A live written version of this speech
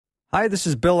Hi, this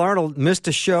is Bill Arnold. Missed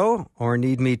a show or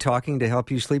need me talking to help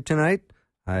you sleep tonight?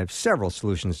 I have several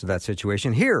solutions to that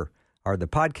situation. Here are the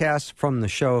podcasts from the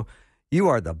show. You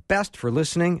are the best for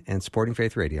listening and supporting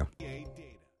Faith Radio.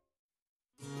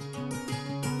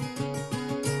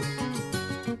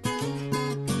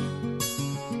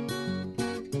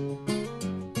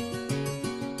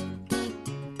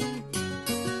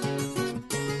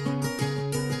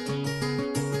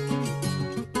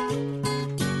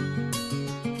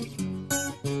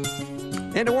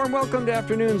 And a warm welcome to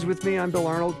Afternoons with me. I'm Bill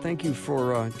Arnold. Thank you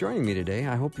for joining me today.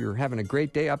 I hope you're having a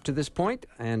great day up to this point,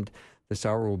 and this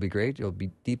hour will be great. It'll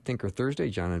be Deep Thinker Thursday.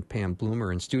 John and Pam Bloom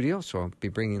are in studio, so I'll be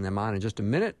bringing them on in just a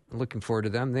minute. Looking forward to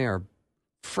them. They are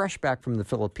fresh back from the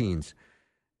Philippines,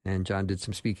 and John did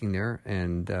some speaking there,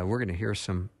 and we're going to hear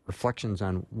some reflections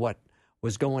on what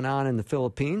was going on in the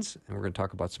Philippines, and we're going to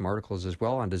talk about some articles as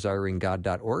well on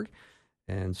desiringgod.org,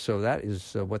 and so that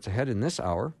is what's ahead in this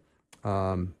hour.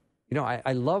 You know,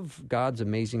 I love God's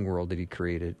amazing world that he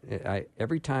created.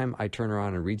 Every time I turn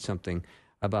around and read something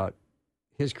about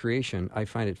his creation, I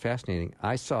find it fascinating.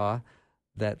 I saw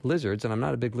that lizards, and I'm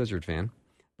not a big lizard fan,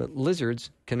 but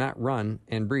lizards cannot run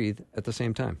and breathe at the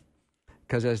same time.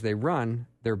 Because as they run,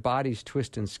 their bodies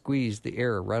twist and squeeze the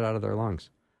air right out of their lungs.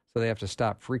 So they have to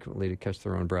stop frequently to catch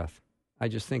their own breath. I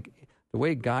just think the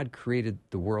way God created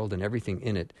the world and everything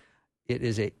in it, it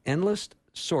is an endless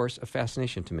source of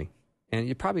fascination to me. And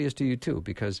it probably is to you, too,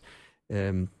 because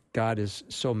God is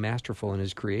so masterful in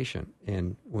his creation.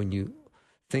 And when you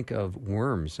think of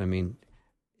worms, I mean,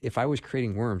 if I was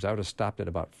creating worms, I would have stopped at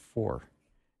about 4.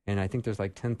 And I think there's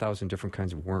like 10,000 different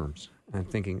kinds of worms. And I'm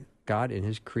thinking, God in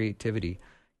his creativity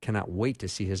cannot wait to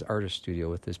see his artist studio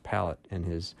with his palette and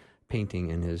his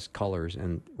painting and his colors.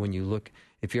 And when you look,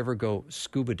 if you ever go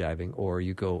scuba diving or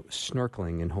you go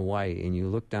snorkeling in Hawaii and you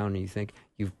look down and you think,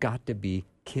 you've got to be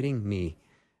kidding me,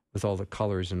 with all the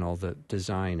colors and all the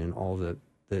design and all the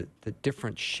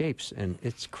different shapes, and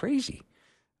it's crazy.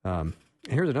 And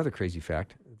here's another crazy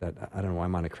fact that I don't know why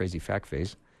I'm on a crazy fact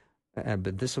phase,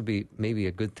 but this will be maybe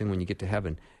a good thing when you get to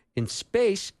heaven. In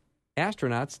space,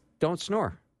 astronauts don't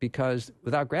snore because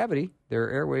without gravity, their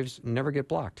airwaves never get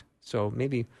blocked. So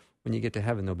maybe when you get to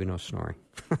heaven, there'll be no snoring.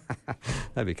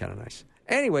 That'd be kind of nice.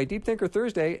 Anyway, Deep Thinker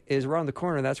Thursday is around the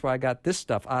corner. That's why I got this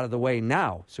stuff out of the way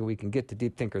now so we can get to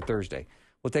Deep Thinker Thursday.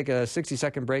 We'll take a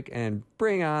 60-second break and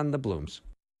bring on the Blooms.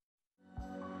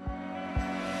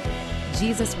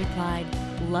 Jesus replied,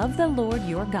 "Love the Lord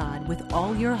your God with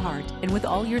all your heart and with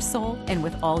all your soul and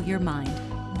with all your mind.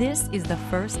 This is the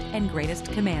first and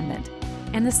greatest commandment.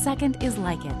 And the second is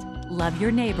like it. Love your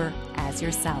neighbor as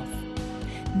yourself."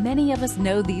 Many of us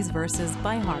know these verses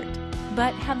by heart.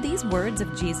 But have these words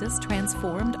of Jesus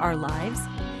transformed our lives?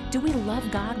 Do we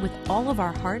love God with all of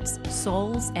our hearts,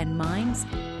 souls, and minds?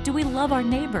 Do we love our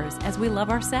neighbors as we love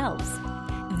ourselves?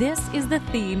 This is the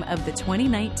theme of the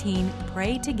 2019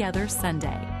 Pray Together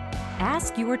Sunday.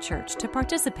 Ask your church to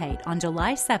participate on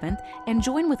July 7th and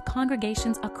join with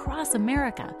congregations across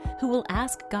America who will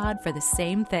ask God for the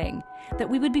same thing, that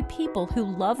we would be people who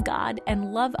love God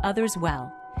and love others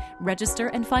well. Register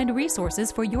and find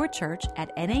resources for your church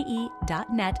at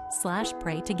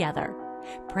nae.net/praytogether.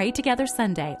 Pray Together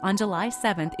Sunday on July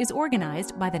 7th is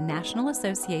organized by the National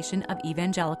Association of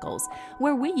Evangelicals,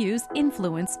 where we use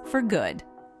influence for good.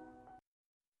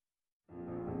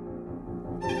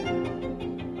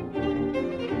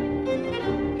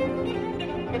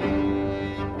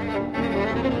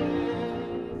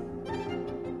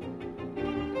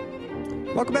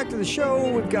 Welcome back to the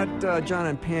show. We've got John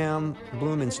and Pam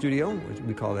Bloom in studio.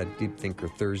 We call that Deep Thinker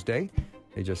Thursday.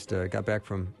 They just got back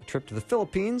from a trip to the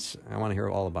Philippines. I want to hear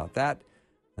all about that.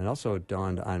 And also it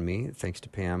dawned on me, thanks to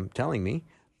Pam telling me,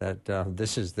 that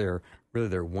this is their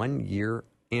 1-year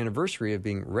anniversary of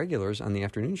being regulars on the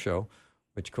afternoon show,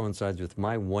 which coincides with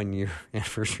my 1-year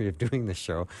anniversary of doing this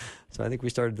show. So I think we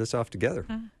started this off together.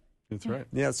 That's right.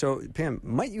 Yeah, so Pam,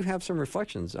 might you have some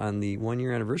reflections on the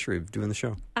 1-year anniversary of doing the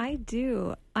show? I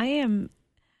do. I'm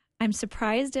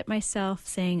surprised at myself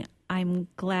saying I'm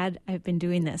glad I've been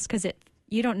doing this, because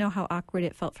you don't know how awkward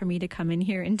it felt for me to come in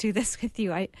here and do this with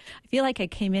you. I feel like I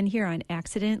came in here on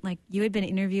accident. Like you had been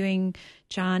interviewing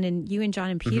John, and you and John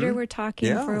and Peter were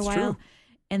talking for a while. True.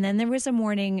 And then there was a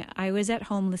morning I was at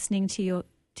home listening to you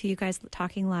guys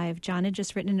talking live. John had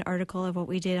just written an article of what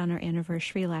we did on our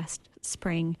anniversary last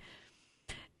spring.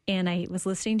 And I was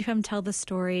listening to him tell the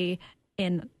story,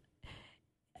 and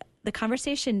the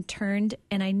conversation turned,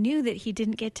 and I knew that he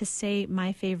didn't get to say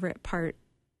my favorite part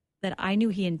that I knew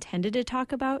he intended to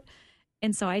talk about.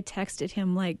 And so I texted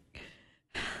him like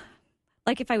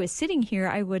if I was sitting here,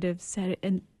 I would have said it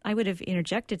and I would have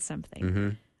interjected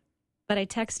something. but I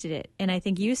texted it, and I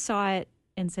think you saw it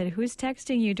and said, "Who's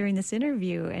texting you during this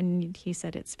interview?" And he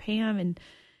said, "It's Pam." And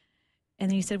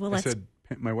then you said, "Well, let's." I said,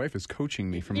 "My wife is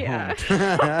coaching me from Yeah.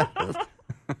 home."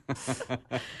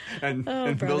 and Oh,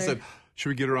 Bill brother. said, "Should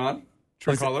we get her on?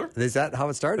 Should we call her?" Is that how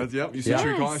it started? Yep. You said,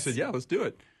 "Should we call her?" I Yes. said, "Yeah, let's do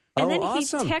it." And Oh, then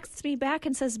awesome. he texts me back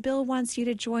and says, "Bill wants you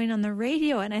to join on the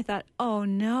radio." And I thought, "Oh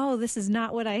no, this is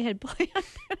not what I had planned."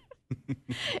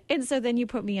 And so then you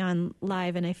put me on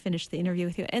live, and I finished the interview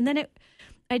with you. And then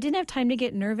I didn't have time to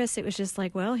get nervous. It was just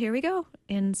like, well, here we go.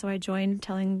 And so I joined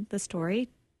telling the story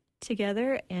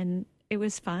together, and it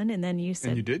was fun. And then you said,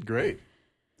 And you did great.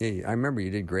 Yeah, I remember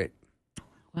you did great.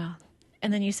 "Well,"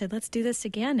 and then you said, "Let's do this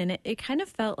again." And it kind of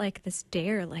felt like this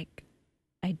dare, like,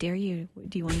 "I dare you.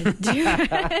 Do you want to do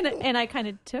it?" and I kind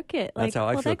of took it. That's Like, how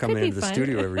I well, feel that could coming be into the fun.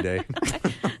 studio every day.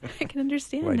 I can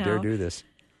understand Oh, I now. dare do this.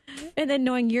 And then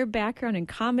knowing your background in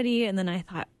comedy, and then I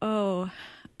thought, oh,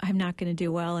 I'm not going to do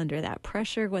well under that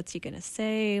pressure. What's he going to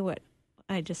say?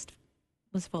 I just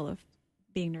was full of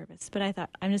being nervous. But I thought,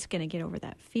 I'm just going to get over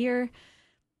that fear.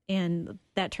 And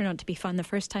that turned out to be fun the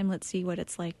first time. Let's see what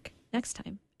it's like next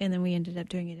time. And then we ended up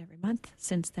doing it every month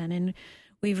since then. And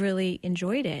we've really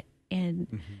enjoyed it.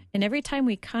 And and every time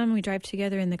we come, we drive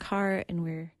together in the car, and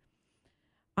we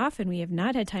have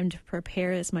not had time to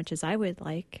prepare as much as I would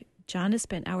like. John has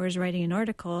spent hours writing an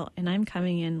article, and I'm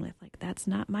coming in with, like, that's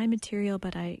not my material,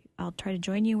 but I'll try to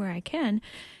join you where I can.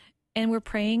 And we're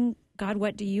praying, God,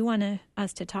 what do you want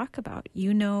us to talk about?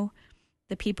 You know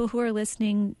the people who are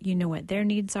listening, you know what their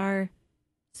needs are.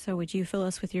 So would you fill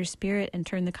us with your spirit and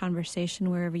turn the conversation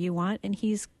wherever you want? And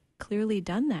he's clearly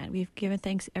done that. We've given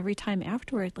thanks every time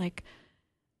afterward. Like,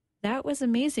 that was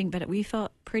amazing, but we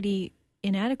felt pretty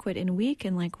inadequate and weak.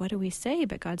 And like, what do we say?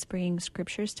 But God's bringing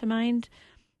scriptures to mind,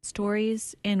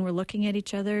 stories, and we're looking at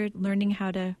each other, learning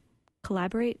how to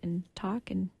collaborate and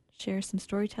talk and share some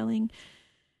storytelling.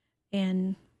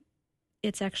 And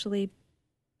it's actually,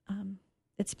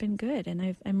 it's been good.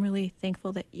 And I'm really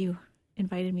thankful that you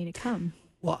invited me to come.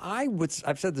 Well,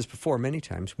 I've said this before many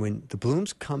times. When the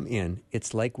Blooms come in,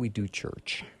 it's like we do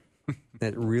church.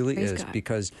 It really Praise is, God.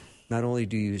 because not only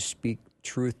do you speak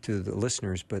truth to the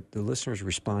listeners, but the listeners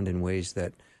respond in ways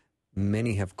that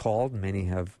many have called, many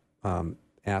have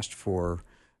asked for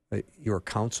your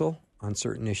counsel on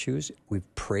certain issues. We've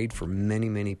prayed for many,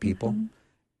 many people,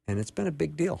 and it's been a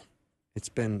big deal. It's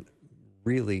been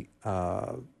really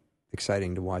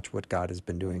exciting to watch what God has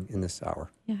been doing in this hour.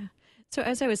 Yeah. So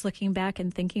as I was looking back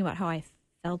and thinking about how I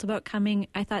felt about coming,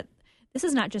 I thought, this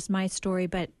is not just my story,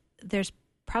 but there's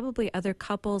probably other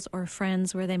couples or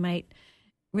friends where they might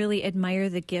really admire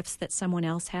the gifts that someone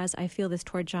else has. I feel this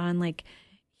toward John. Like,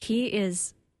 he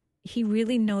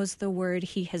really knows the word.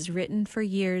 He has written for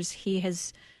years. He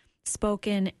has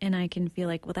spoken, and I can feel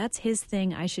like, well, that's his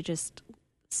thing. I should just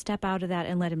step out of that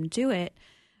and let him do it.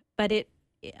 But it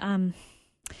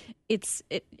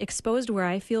exposed where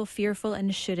I feel fearful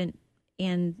and shouldn't,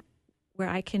 and where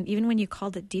I can, even when you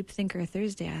called it Deep Thinker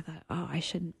Thursday, I thought, oh, I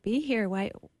shouldn't be here.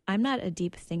 Why? I'm not a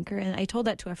deep thinker. And I told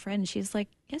that to a friend. She's like,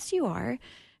 yes, you are.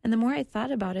 And the more I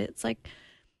thought about it, it's like,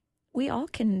 we all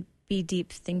can be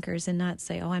deep thinkers and not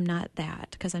say, oh, I'm not that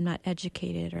because I'm not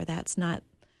educated, or that's not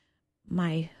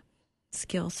my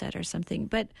skill set or something.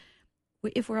 But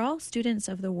if we're all students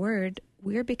of the word,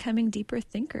 we're becoming deeper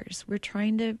thinkers. We're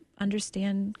trying to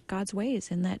understand God's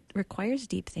ways, and that requires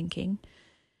deep thinking.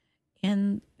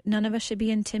 And none of us should be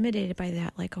intimidated by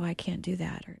that, like, oh, I can't do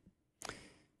that. Or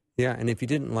Yeah, and if you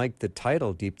didn't like the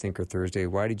title Deep Thinker Thursday,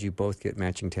 why did you both get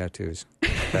matching tattoos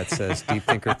that says Deep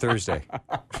Thinker Thursday?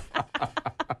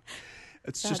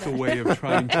 It's just a way of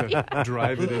trying to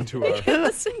drive it into our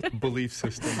belief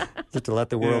system. Just to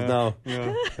let the world know.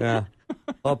 Yeah. Yeah.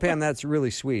 Well, Pam, that's really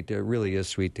sweet. It really is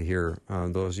sweet to hear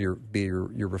those your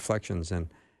reflections,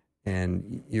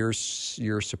 and your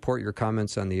support, your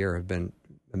comments on the air have been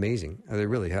amazing. They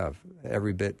really have.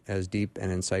 Every bit as deep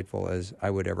and insightful as I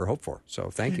would ever hope for. So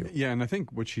thank you. Yeah, and I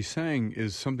think what she's saying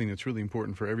is something that's really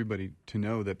important for everybody to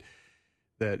know, that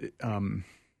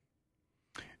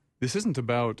this isn't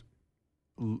about,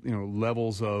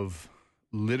 levels of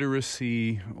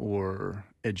literacy or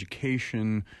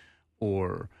education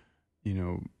or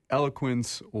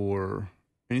eloquence or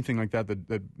anything like that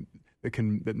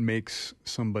makes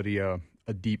somebody a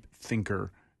deep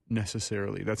thinker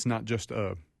necessarily. That's not just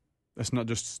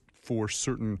for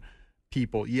certain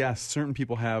people. Yes, certain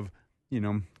people have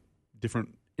different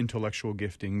intellectual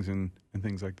giftings and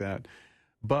things like that.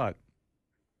 But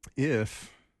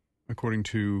if, according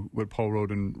to what Paul wrote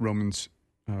in Romans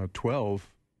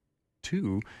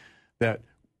 12:2, that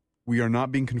we are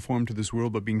not being conformed to this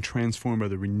world, but being transformed by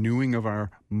the renewing of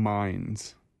our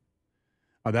minds,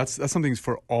 That's something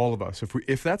for all of us.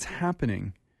 If that's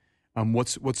happening,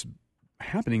 what's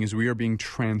happening is we are being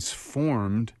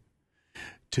transformed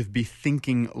to be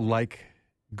thinking like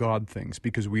God thinks,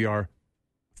 because we are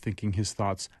thinking his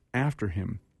thoughts after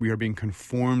him. We are being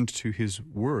conformed to his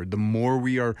word. The more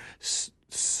we are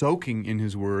soaking in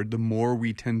his word, the more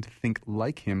we tend to think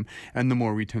like him, and the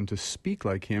more we tend to speak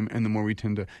like him, and the more we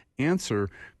tend to answer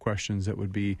questions that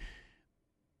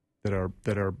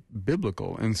are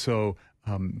biblical. And so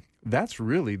that's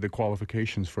really the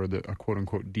qualifications for a quote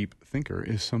unquote deep thinker,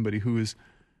 is somebody who is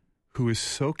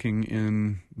soaking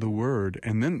in the word,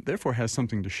 and then therefore has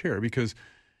something to share. Because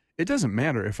it doesn't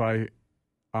matter if I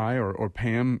or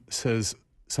Pam says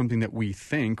something that we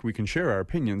think. We can share our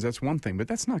opinions. That's one thing, but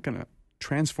that's not going to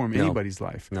transform anybody's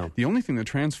life. No. The only thing that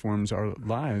transforms our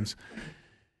lives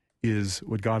is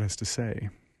what God has to say.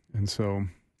 And so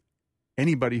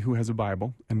anybody who has a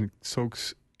Bible and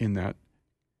soaks in that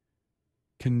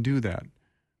can do that.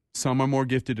 Some are more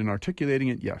gifted in articulating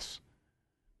it, yes.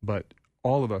 But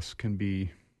all of us can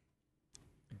be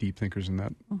deep thinkers in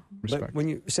that respect. But when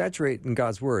you saturate in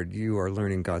God's word, you are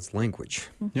learning God's language.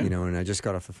 Yeah. And I just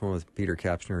got off the phone with Peter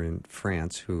Kapsner in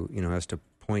France, who, has to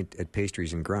point at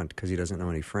pastries and grunt because he doesn't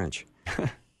know any French.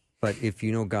 But if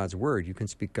you know God's word, you can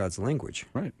speak God's language.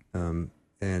 Right.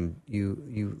 And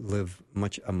you live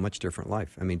a much different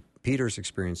life. I mean, Peter's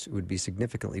experience would be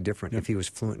significantly different if he was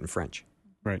fluent in French.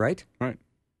 Right. Right? Right.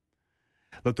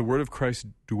 Let the word of Christ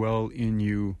dwell in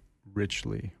you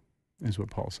richly, is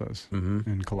what Paul says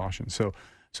in Colossians.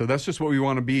 So that's just what we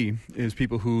want to be, is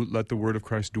people who let the word of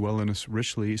Christ dwell in us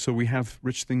richly, so we have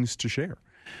rich things to share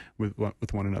with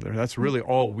one another. That's really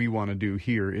all we want to do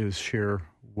here, is share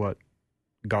what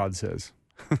God says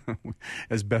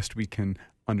as best we can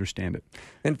understand it.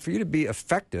 And for you to be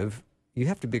effective, you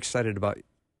have to be excited about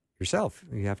yourself.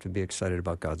 You have to be excited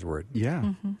about God's word.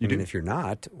 Yeah. You do. And if you're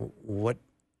not, what?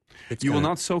 You will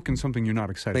not soak in something you're not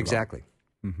excited about. Exactly.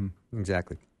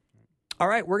 Exactly. All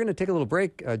right, we're going to take a little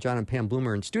break. John and Pam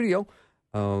Bloomer in studio.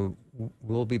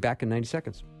 We'll be back in 90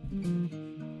 seconds.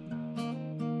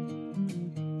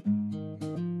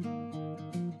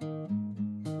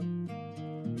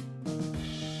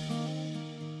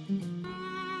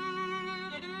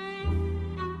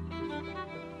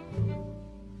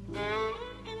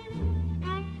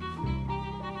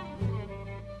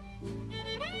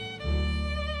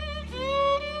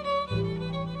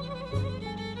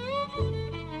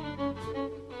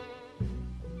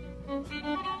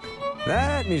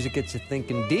 That music gets you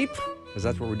thinking deep, because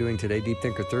that's what we're doing today, Deep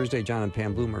Thinker Thursday. John and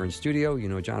Pam Bloomer in studio. You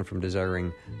know John from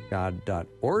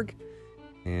desiringgod.org.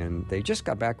 And they just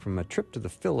got back from a trip to the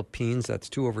Philippines. That's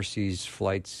 2 overseas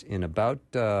flights in about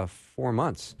 4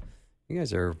 months. You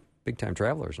guys are big-time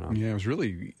travelers now. Yeah, it was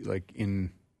really like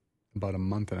in about a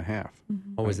month and a half.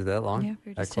 Oh, is it that long? Yeah,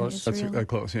 we're that just in close? That's Israel. that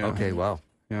close, yeah. Okay, wow.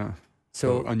 Yeah.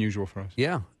 So unusual for us.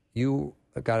 Yeah. You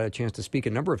got a chance to speak a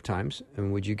number of times,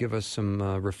 and would you give us some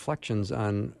reflections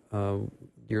on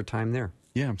your time there?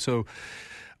 Yeah, so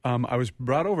I was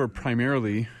brought over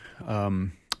primarily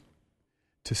to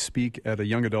speak at a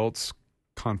young adults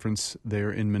conference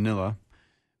there in Manila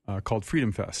called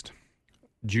Freedom Fest.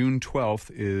 June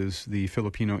 12th is the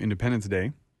Filipino Independence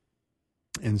Day,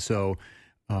 and so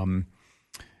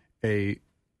a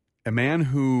man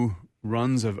who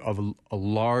runs a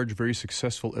large, very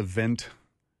successful event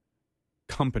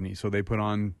company. So they put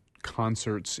on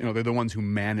concerts. They're the ones who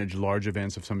manage large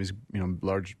events. If somebody's,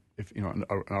 large, if an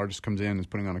artist comes in and is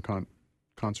putting on a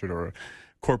concert, or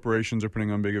corporations are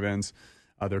putting on big events,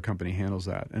 their company handles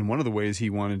that. And one of the ways he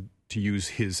wanted to use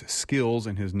his skills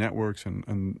and his networks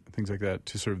and things like that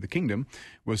to serve the kingdom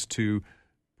was to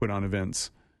put on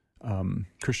events,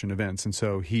 Christian events. And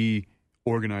so he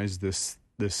organized this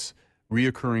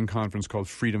reoccurring conference called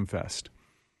Freedom Fest.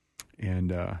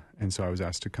 And so I was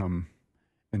asked to come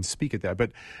and speak at that.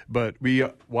 But we,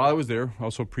 while I was there,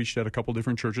 also preached at a couple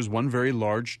different churches, one very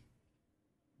large,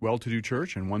 well-to-do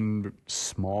church, and one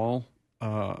small,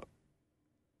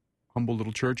 humble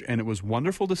little church. And it was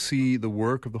wonderful to see the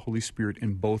work of the Holy Spirit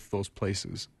in both those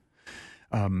places.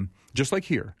 Just like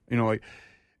here,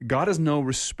 God is no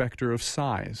respecter of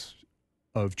size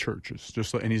of churches,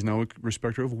 and he's no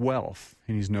respecter of wealth,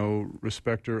 and he's no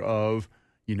respecter of,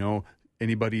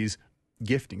 anybody's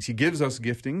giftings. He gives us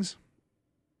giftings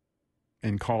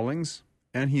and callings,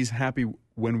 and he's happy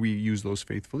when we use those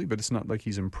faithfully, but it's not like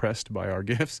he's impressed by our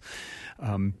gifts.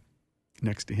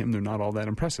 Next to him, they're not all that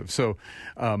impressive. So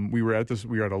we were at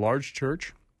a large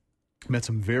church, met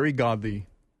some very godly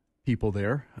people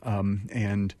there,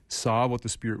 and saw what the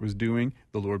Spirit was doing.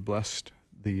 The Lord blessed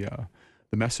the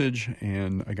message,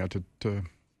 and I got to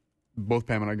both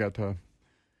Pam and I got to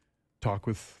talk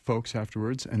with folks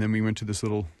afterwards. And then we went to this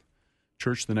little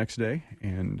church the next day,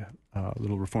 and a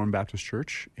little Reformed Baptist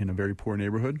church in a very poor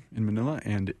neighborhood in Manila.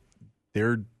 And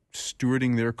they're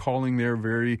stewarding their calling there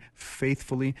very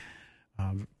faithfully.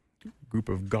 Group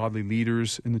of godly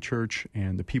leaders in the church,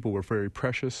 and the people were very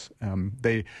precious.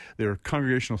 Their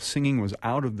congregational singing was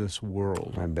out of this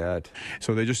world. I bet.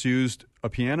 So they just used a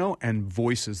piano and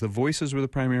voices. The voices were the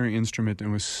primary instrument,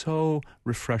 and it was so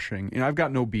refreshing. And I've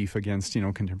got no beef against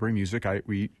contemporary music.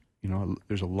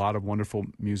 There's a lot of wonderful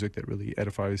music that really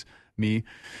edifies me.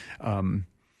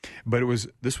 But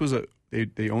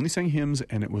they only sang hymns,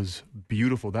 and it was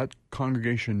beautiful. That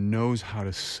congregation knows how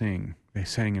to sing. They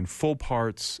sang in full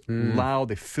parts, loud.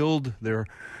 They filled their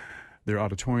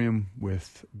auditorium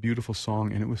with beautiful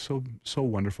song, and it was so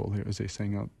wonderful as they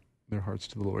sang out their hearts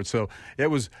to the Lord. So that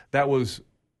was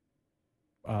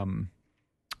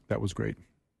great.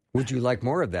 Would you like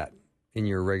more of that in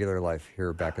your regular life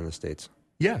here back in the States?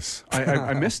 Yes,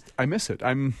 I miss it.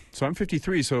 I'm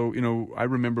 53, so I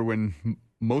remember when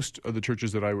most of the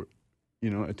churches that I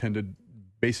attended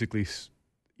basically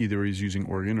either he's using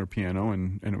organ or piano,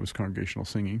 and it was congregational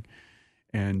singing.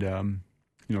 And,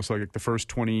 so like the first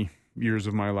 20 years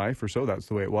of my life or so, that's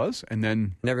the way it was. And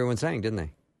then... And everyone sang, didn't they?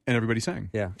 And everybody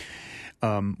sang. Yeah.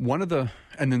 And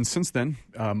then since then,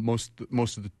 most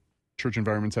of the church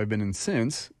environments I've been in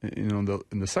since, in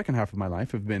the second half of my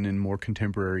life, have been in more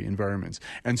contemporary environments.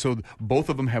 And so both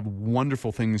of them have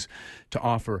wonderful things to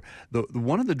offer.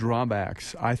 One of the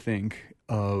drawbacks, I think,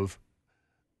 of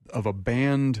a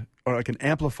band or like an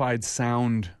amplified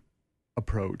sound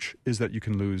approach is that you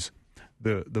can lose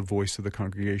the voice of the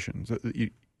congregation.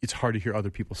 It's hard to hear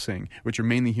other people sing. What you're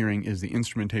mainly hearing is the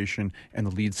instrumentation and the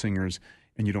lead singers,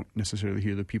 and you don't necessarily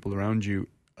hear the people around you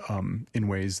in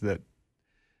ways that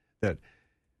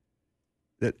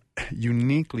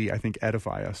uniquely, I think,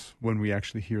 edify us when we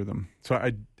actually hear them. So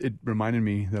it reminded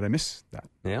me that I miss that.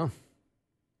 Yeah.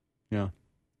 Yeah.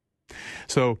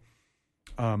 So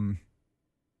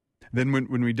then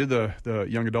when we did the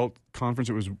young adult conference,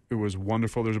 it was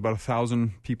wonderful. There's about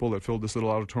 1,000 people that filled this little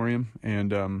auditorium,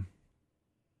 and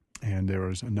there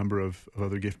was a number of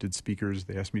other gifted speakers.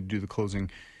 They asked me to do the closing.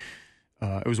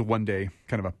 It was a one-day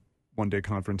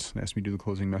conference. They asked me to do the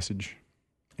closing message.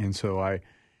 And so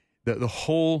the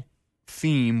whole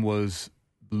theme was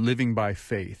living by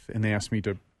faith, and they asked me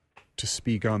to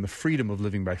speak on the freedom of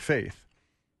living by faith.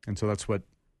 And so that's what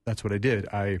I did.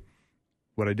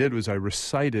 What I did was I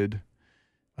recited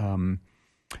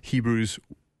Hebrews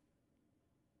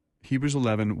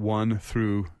 11:1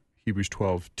 through Hebrews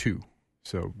 12:2.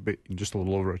 So just a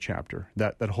little over a chapter.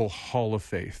 That whole hall of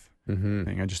faith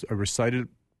thing. I recited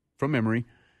from memory,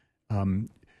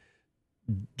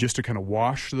 just to kind of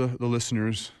wash the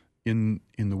listeners in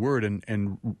the word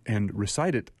and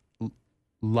recite it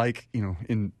like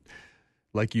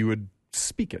like you would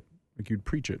speak it, like you'd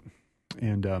preach it,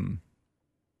 and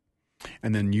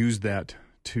then use that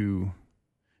to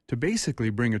basically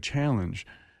bring a challenge.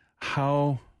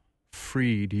 How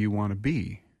free do you want to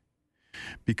be?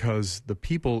 Because the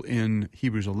people in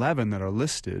Hebrews 11 that are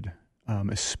listed,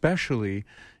 especially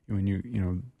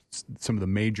when some of the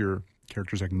major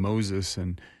characters like Moses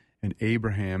and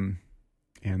Abraham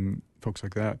and folks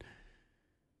like that,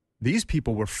 these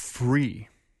people were free.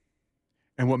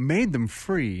 And what made them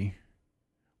free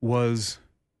was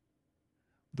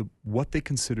what they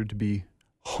considered to be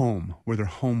home, where their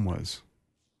home was.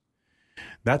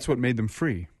 That's what made them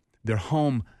free. Their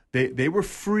home, they were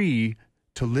free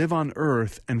to live on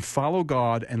earth and follow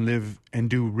God and live and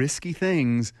do risky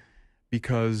things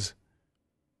because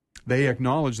they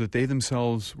acknowledged that they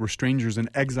themselves were strangers and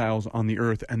exiles on the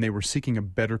earth, and they were seeking a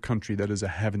better country that is a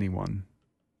heavenly one.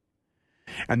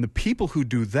 And the people who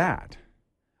do that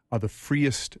are the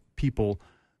freest people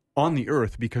on the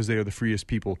earth because they are the freest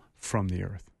people from the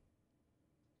earth.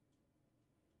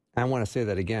 I want to say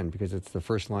that again because it's the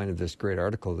first line of this great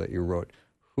article that you wrote.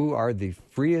 Who are the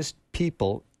freest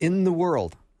people in the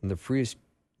world? And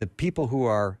the people who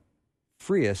are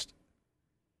freest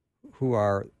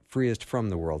from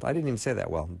the world. I didn't even say that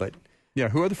well, but yeah,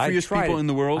 who are the freest people in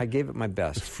the world? I gave it my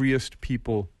best. The freest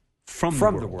people from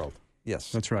the world.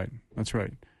 Yes, that's right.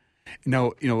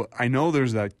 Now, I know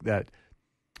there's that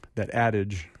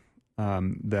adage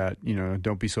that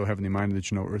don't be so heavenly minded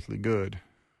that you know earthly good.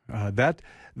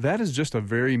 That is just a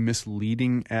very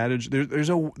misleading adage. There's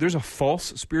a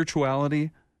false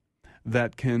spirituality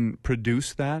that can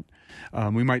produce that.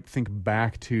 We might think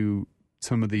back to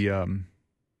some of the,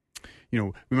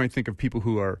 we might think of people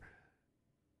who are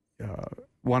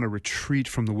want to retreat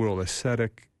from the world,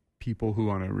 ascetic people who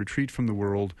want to retreat from the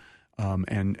world,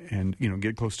 and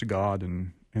get close to God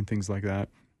and things like that.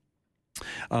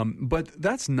 But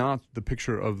that's not the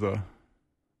picture of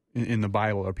in the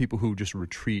Bible, are people who just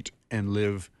retreat and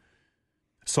live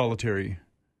solitary,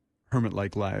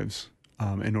 hermit-like lives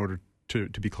in order to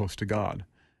be close to God.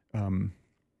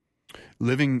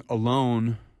 Living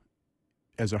alone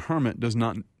as a hermit does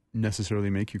not necessarily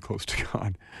make you close to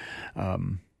God.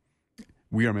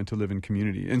 We are meant to live in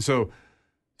community. And so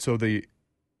the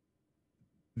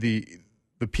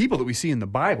people that we see in the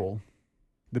Bible,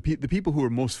 the people who are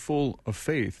most full of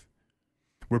faith,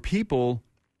 were people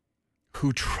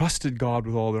who trusted God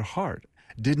with all their heart,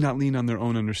 did not lean on their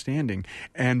own understanding,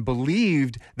 and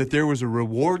believed that there was a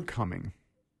reward coming,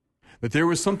 that there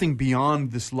was something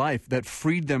beyond this life that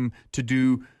freed them to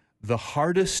do the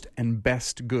hardest and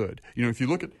best good. You know, if you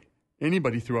look at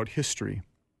anybody throughout history,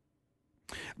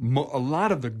 a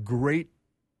lot of the great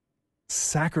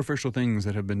sacrificial things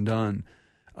that have been done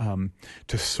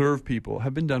to serve people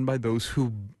have been done by those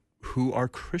who are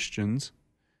Christians,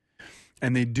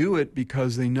 and they do it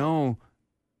because they know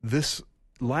this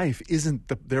life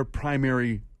isn't their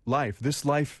primary life. This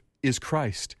life is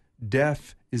Christ.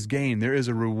 Death is gain. There is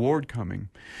a reward coming.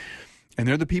 And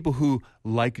they're the people who,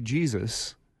 like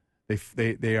Jesus,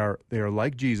 they are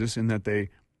like Jesus in that they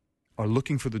are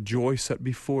looking for the joy set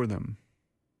before them.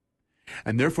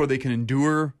 And therefore they can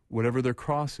endure whatever their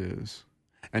cross is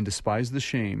and despise the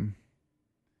shame.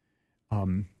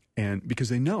 And because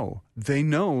they know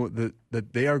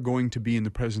that they are going to be in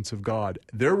the presence of God.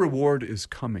 Their reward is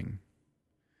coming.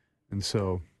 And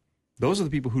so those are the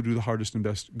people who do the hardest and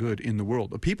best good in the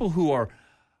world. The people the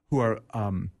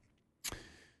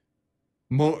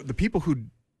people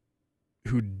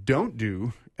who don't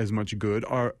do as much good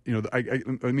are,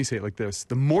 let me say it like this: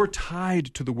 the more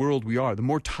tied to the world we are, the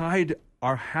more tied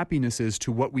our happiness is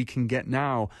to what we can get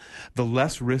now, the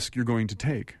less risk you're going to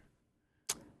take.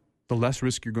 The less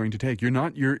risk you're going to take. You're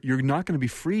not going to be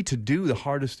free to do the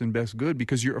hardest and best good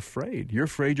because you're afraid. You're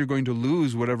afraid you're going to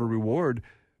lose whatever reward,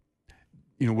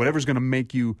 whatever's going to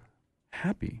make you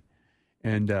happy.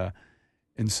 And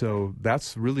so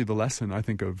that's really the lesson, I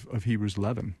think, of Hebrews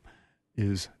 11,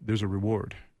 is there's a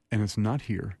reward, and it's not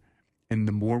here. And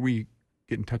the more we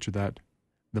get in touch with that,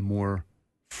 the more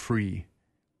free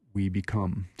we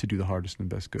become to do the hardest and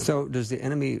best good. So does the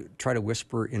enemy try to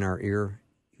whisper in our ear,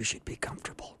 you should be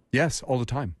comfortable? Yes, all the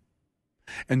time.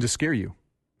 And to scare you.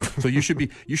 So you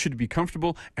should be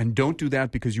comfortable, and don't do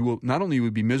that, because you will not only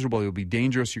will be miserable, you'll be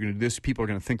dangerous, you're going to do this, people are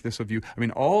going to think this of you. I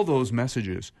mean, all those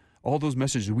messages,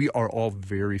 we are all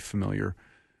very familiar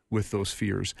with those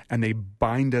fears, and they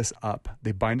bind us up.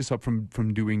 They bind us up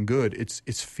from doing good.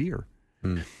 It's fear.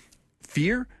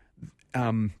 Fear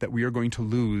that we are going to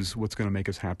lose what's going to make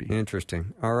us happy.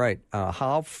 Interesting. All right.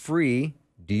 How free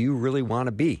do you really want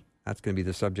to be? That's going to be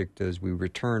the subject as we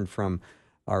return from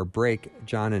our break.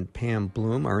 John and Pam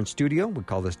Bloom are in studio. We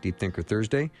call this Deep Thinker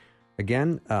Thursday.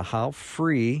 Again, how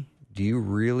free do you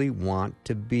really want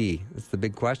to be? That's the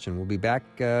big question. We'll be back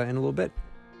in a little bit.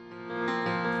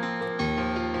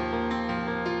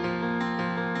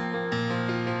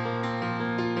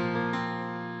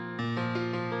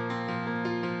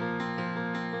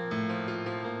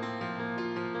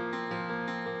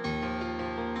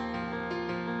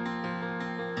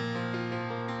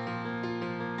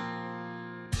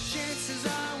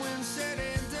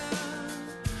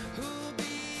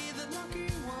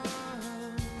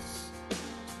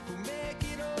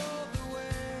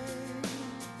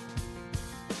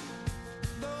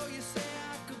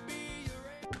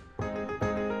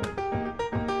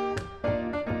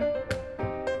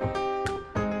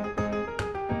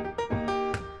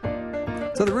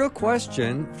 So the real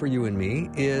question for you and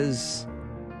me is,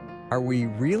 are we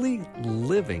really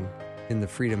living in the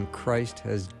freedom Christ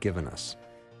has given us?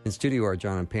 In studio are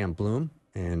John and Pam Bloom,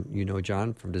 and you know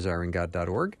John from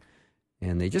desiringgod.org,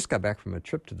 and they just got back from a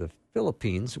trip to the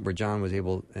Philippines where John was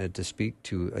able to speak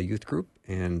to a youth group,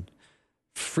 and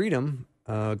freedom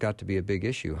got to be a big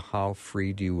issue. How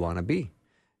free do you want to be?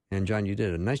 And John, you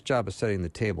did a nice job of setting the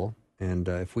table, and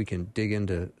if we can dig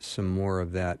into some more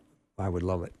of that, I would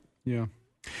love it. Yeah.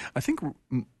 I think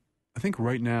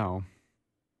right now,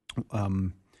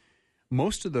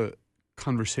 most of the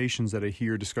conversations that I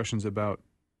hear, discussions about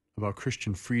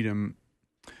Christian freedom,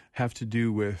 have to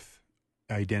do with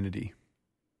identity.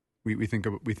 We think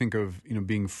of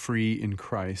being free in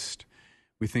Christ.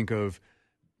 We think of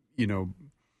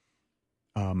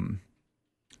kind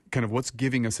of what's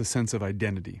giving us a sense of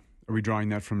identity. Are we drawing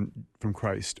that from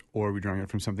Christ, or are we drawing it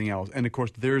from something else? And of course,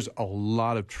 there's a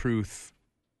lot of truth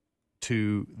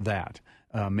to that,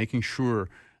 making sure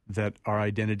that our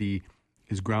identity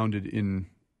is grounded in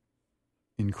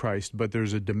Christ. But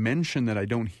there's a dimension that I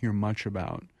don't hear much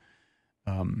about,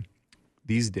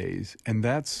 these days, and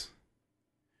that's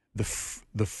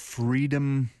the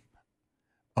freedom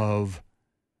of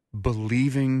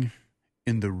believing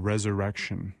in the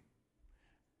resurrection,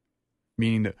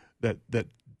 meaning that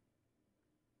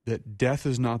death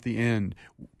is not the end.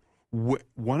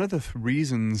 One of the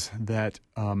reasons that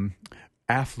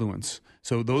affluence,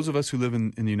 so those of us who live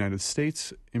in the United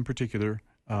States in particular,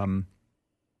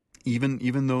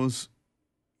 even those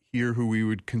here who we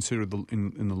would consider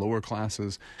in the lower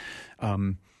classes,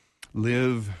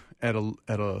 live at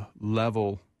a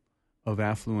level of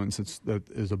affluence that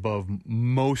is above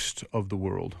most of the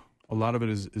world. A lot of it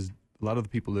is a lot of the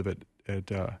people live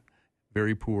at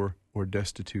very poor or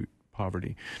destitute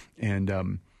poverty,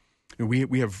 and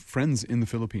we have friends in the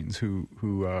Philippines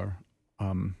who are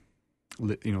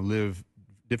live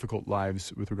difficult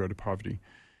lives with regard to poverty,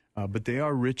 but they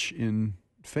are rich in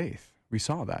faith. We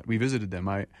saw that. We visited them.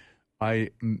 I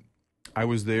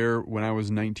was there when I was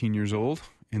 19 years old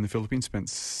in the Philippines, spent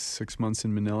 6 months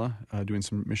in Manila doing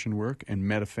some mission work, and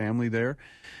met a family there,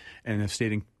 and have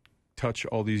stayed in touch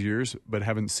all these years, but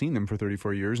haven't seen them for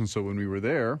 34 years. And so when we were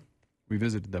there, we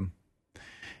visited them,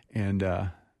 and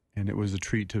it was a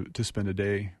treat to spend a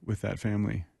day with that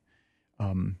family.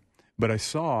 But I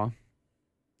saw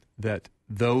that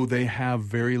though they have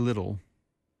very little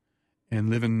and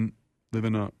live in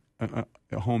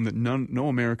a home that no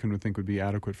American would think would be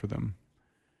adequate for them,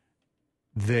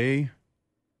 they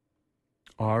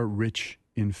are rich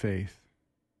in faith,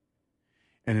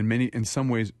 and in some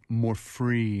ways more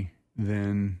free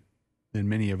than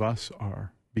many of us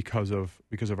are because of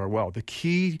our wealth. The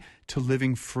key to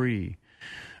living free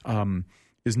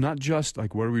is not just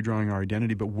like where are we drawing our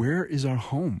identity, but where is our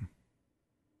home?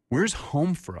 Where's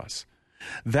home for us?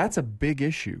 That's a big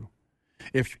issue.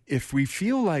 If we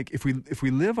feel like if we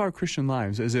live our Christian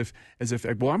lives as if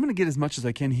well, I'm going to get as much as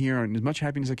I can here and as much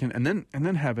happiness as I can, and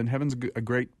then heaven's a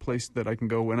great place that I can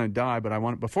go when I die,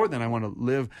 but before then I want to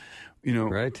live,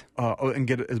 right, and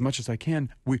get as much as I can.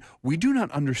 We do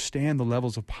not understand the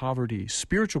levels of poverty,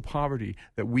 spiritual poverty,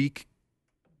 that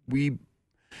we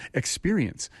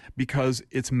experience because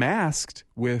it's masked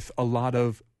with a lot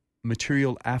of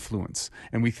material affluence,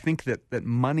 and we think that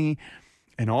money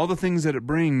and all the things that it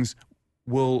brings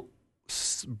will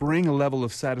bring a level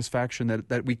of satisfaction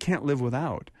that we can't live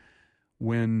without,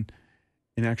 when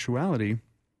in actuality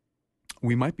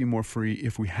we might be more free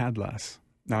if we had less.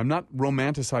 Now, I'm not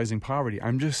romanticizing poverty.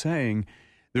 I'm just saying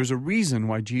there's a reason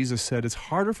why Jesus said it's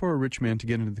harder for a rich man to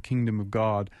get into the kingdom of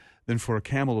God than for a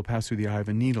camel to pass through the eye of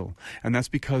a needle. And that's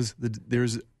because there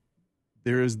is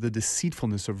the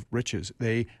deceitfulness of riches.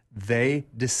 They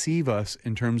deceive us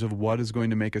in terms of what is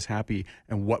going to make us happy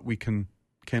and what we can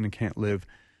and can't live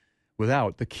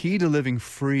without. The key to living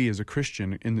free as a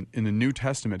Christian in the New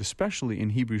Testament, especially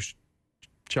in Hebrews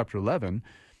chapter 11,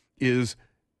 is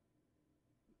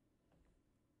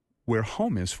where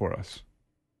home is for us.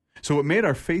 So what made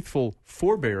our faithful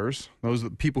forebears, those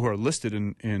people who are listed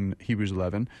in Hebrews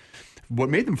 11, what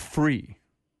made them free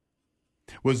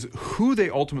was who they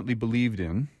ultimately believed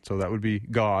in, so that would be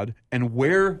God, and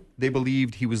where they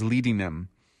believed he was leading them.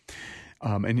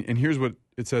 And here's what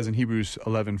it says in Hebrews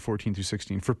 11, 14 through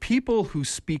 16. For people who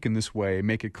speak in this way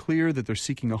make it clear that they're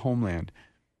seeking a homeland.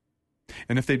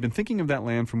 And if they'd been thinking of that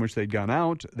land from which they'd gone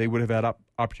out, they would have had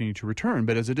opportunity to return.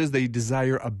 But as it is, they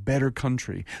desire a better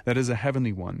country, that is a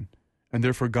heavenly one. And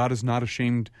therefore God is not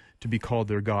ashamed to be called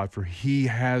their God, for he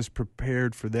has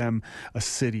prepared for them a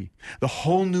city. The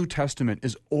whole New Testament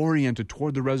is oriented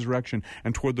toward the resurrection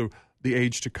and toward the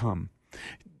age to come.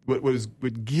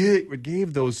 What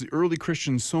gave those early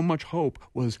Christians so much hope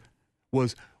was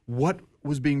what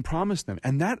was being promised them.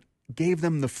 And that gave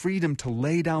them the freedom to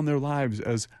lay down their lives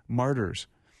as martyrs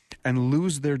and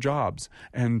lose their jobs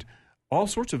and all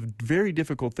sorts of very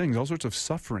difficult things, all sorts of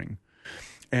suffering.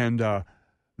 And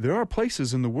there are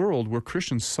places in the world where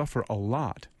Christians suffer a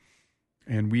lot.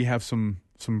 And we have some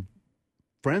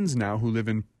friends now who live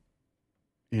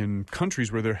in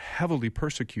countries where they're heavily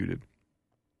persecuted.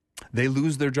 They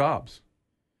lose their jobs,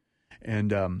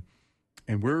 and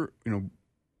we're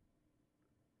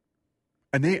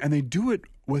and they do it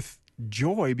with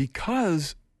joy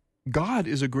because God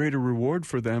is a greater reward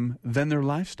for them than their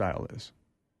lifestyle is.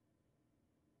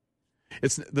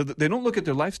 They don't look at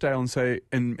their lifestyle and say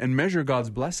and measure God's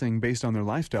blessing based on their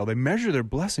lifestyle. They measure their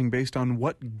blessing based on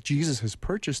what Jesus has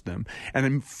purchased them, and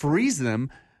it frees them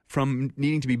from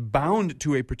needing to be bound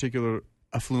to a particular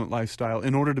affluent lifestyle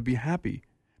in order to be happy.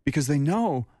 Because they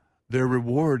know their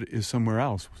reward is somewhere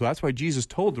else. So that's why Jesus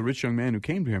told the rich young man who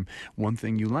came to him, one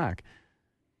thing you lack.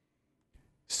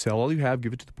 Sell all you have,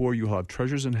 give it to the poor, you will have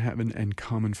treasures in heaven, and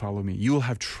come and follow me. You will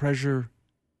have treasure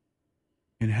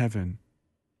in heaven.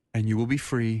 and you will be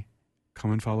free.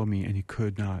 Come and follow me. And he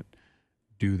could not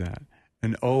do that.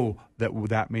 And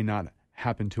that may not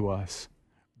happen to us,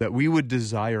 that we would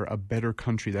desire a better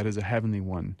country that is a heavenly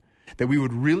one, that we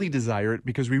would really desire it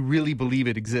because we really believe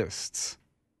it exists.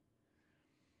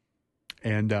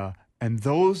 And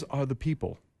those are the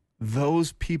people.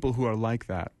 Those people who are like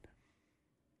that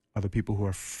are the people who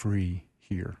are free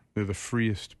here. They're the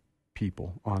freest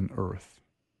people on earth.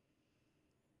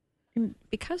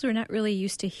 Because we're not really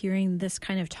used to hearing this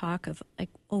kind of talk of like,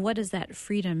 well, what does that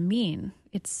freedom mean?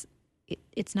 It's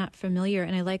not familiar.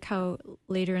 And I like how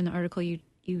later in the article you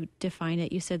define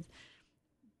it. You said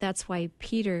that's why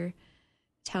Peter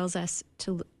tells us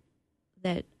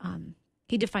that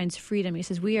he defines freedom. He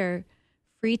says we are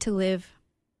free to live.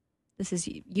 This is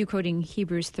you quoting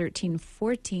Hebrews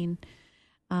 13:14.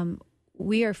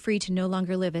 We are free to no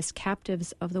longer live as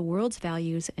captives of the world's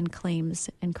values and claims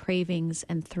and cravings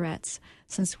and threats,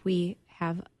 since we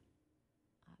have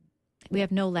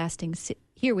no lasting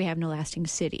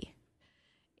city,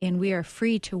 and we are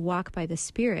free to walk by the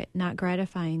Spirit, not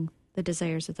gratifying the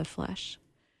desires of the flesh.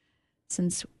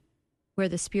 Since where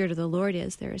the Spirit of the Lord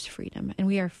is, there is freedom, and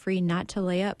we are free not to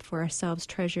lay up for ourselves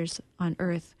treasures on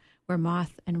earth, where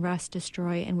moth and rust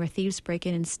destroy and where thieves break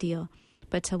in and steal,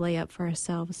 but to lay up for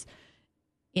ourselves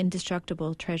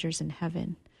indestructible treasures in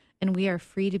heaven. And we are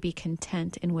free to be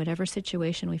content in whatever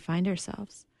situation we find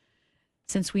ourselves,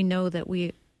 since we know that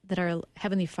our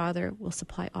Heavenly Father will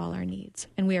supply all our needs.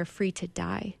 And we are free to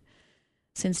die,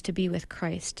 since to be with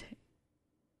Christ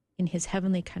in his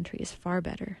heavenly country is far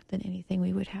better than anything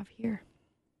we would have here.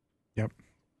 Yep.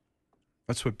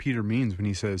 That's what Peter means when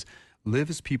he says, live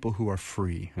as people who are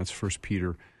free. That's 1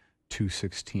 Peter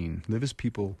 2:16. Live as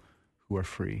people who are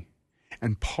free.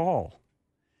 And Paul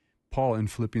in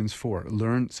Philippians 4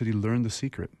 said he learned the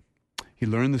secret. He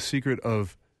learned the secret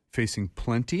of facing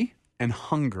plenty and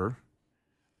hunger,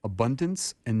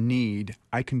 abundance and need.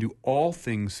 I can do all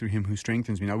things through him who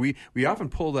strengthens me. Now, we often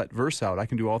pull that verse out, I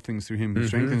can do all things through him who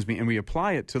strengthens me, and we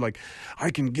apply it to like, I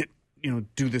can get,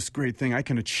 do this great thing. I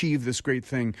can achieve this great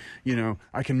thing.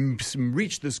 I can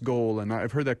reach this goal. And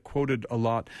I've heard that quoted a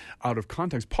lot out of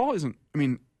context. Paul isn't,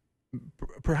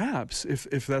 perhaps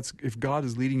if God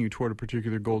is leading you toward a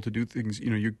particular goal to do things,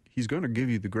 he's going to give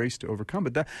you the grace to overcome.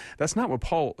 But that's not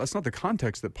the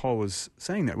context that Paul was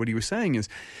saying that. What he was saying is,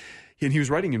 and he was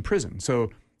writing in prison. So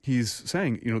he's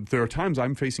saying, there are times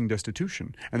I'm facing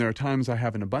destitution, and there are times I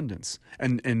have an abundance.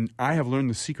 And I have learned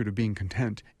the secret of being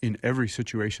content in every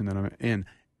situation that I'm in.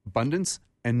 Abundance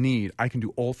and need. I can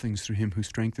do all things through him who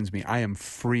strengthens me. I am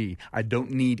free. I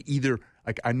don't need either.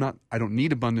 I don't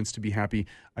need abundance to be happy.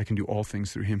 I can do all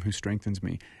things through him who strengthens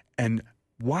me. And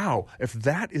wow, if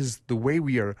that is the way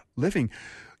we are living,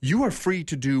 you are free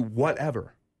to do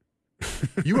whatever.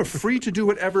 You are free to do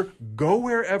whatever, go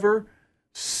wherever,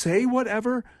 say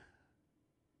whatever.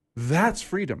 That's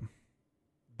freedom.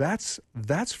 That's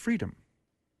freedom.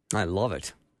 I love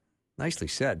it. Nicely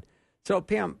said. So,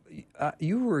 Pam,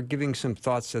 you were giving some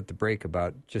thoughts at the break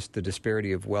about just the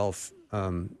disparity of wealth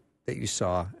that you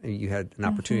saw. You had an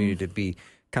opportunity to be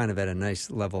kind of at a nice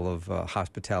level of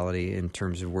hospitality in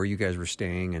terms of where you guys were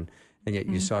staying, and yet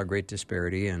you saw a great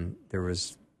disparity, and there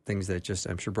was things that just,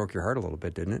 I'm sure, broke your heart a little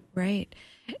bit, didn't it? Right.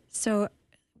 So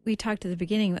we talked at the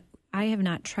beginning, I have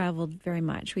not traveled very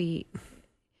much.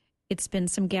 It's been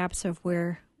some gaps of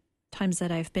times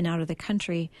that I've been out of the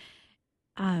country.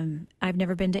 I've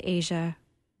never been to Asia,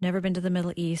 never been to the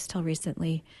Middle East till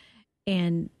recently,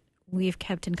 and we've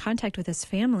kept in contact with this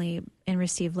family and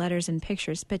received letters and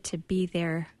pictures, but to be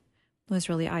there was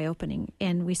really eye-opening.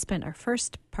 And we spent our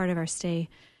first part of our stay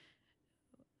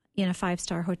in a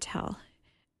 5-star hotel.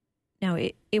 Now,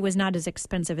 it was not as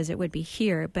expensive as it would be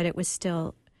here, but it was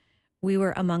still, we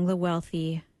were among the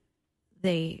wealthy.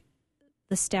 The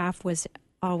staff was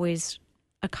always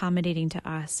accommodating to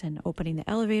us and opening the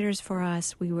elevators for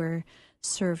us. We were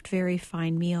served very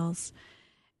fine meals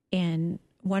and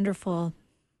wonderful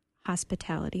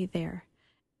hospitality there.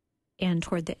 And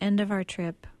toward the end of our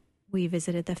trip, we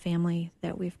visited the family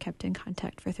that we've kept in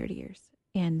contact for 30 years.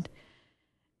 And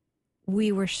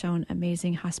we were shown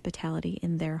amazing hospitality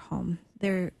in their home.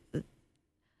 The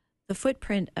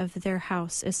footprint of their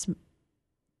house is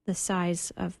the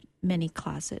size of many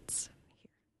closets.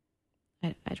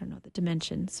 I don't know the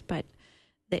dimensions, but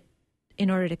in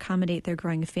order to accommodate their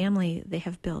growing family, they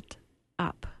have built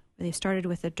up. They started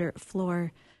with a dirt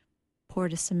floor,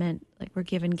 poured a cement, were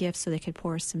given gifts so they could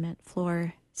pour a cement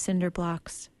floor, cinder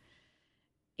blocks.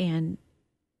 And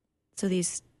so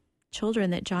these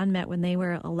children that John met when they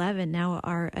were 11 now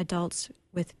are adults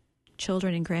with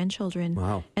children and grandchildren.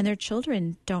 Wow. And their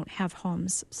children don't have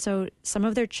homes. So some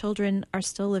of their children are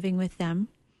still living with them,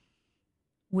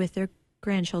 with their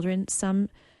grandchildren. Some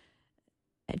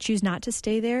choose not to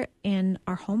stay there and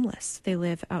are homeless. They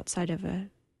live outside of a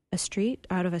street,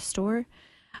 out of a store.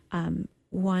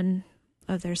 One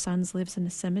of their sons lives in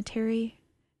a cemetery.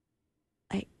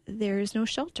 There is no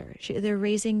shelter. They're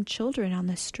raising children on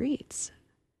the streets.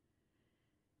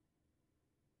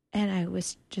 And I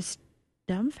was just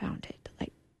dumbfounded.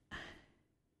 Like,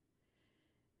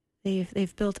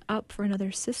 they've built up for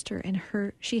another sister, and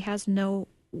she has no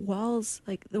walls.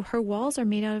 Like, her walls are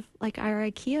made out of like our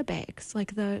IKEA bags,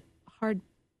 like the hard,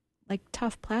 like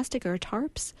tough plastic or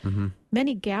tarps. Mm-hmm.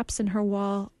 Many gaps in her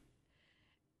wall.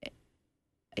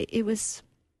 It was.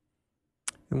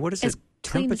 And what is it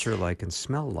temperature like and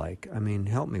smell like? I mean,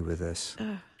 help me with this.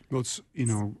 Well, it's,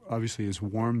 obviously it's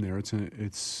warm there. It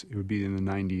would be in the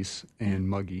 90s and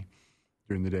muggy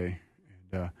during the day,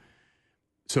 and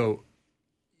so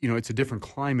it's a different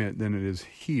climate than it is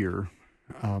here.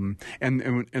 And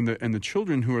the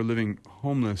children who are living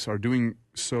homeless are doing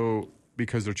so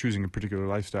because they're choosing a particular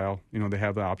lifestyle. They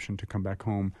have the option to come back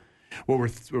home. What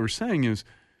we're saying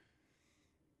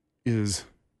is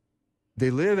they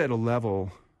live at a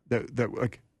level that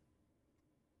like,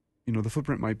 the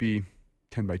footprint might be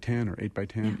 10 by 10 or 8 by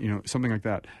 10, something like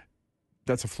that.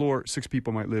 That's a floor. 6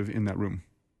 people might live in that room.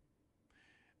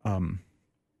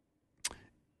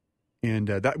 And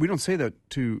that we don't say that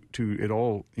to at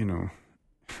all,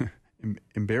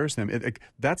 embarrass them.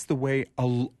 That's the way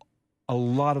a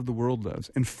lot of the world lives.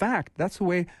 In fact, that's the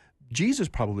way Jesus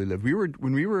probably lived.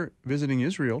 When we were visiting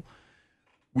Israel,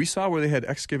 we saw where they had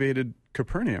excavated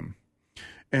Capernaum,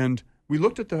 and we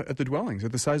looked at the dwellings,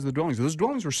 at the size of the dwellings. Those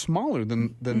dwellings were smaller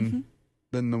than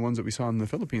the ones that we saw in the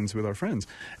Philippines with our friends,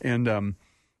 and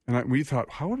we thought,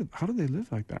 how do they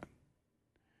live like that?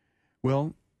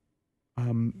 Well,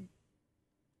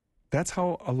 that's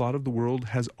how a lot of the world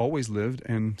has always lived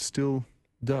and still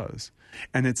does,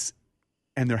 and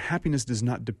their happiness does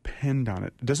not depend on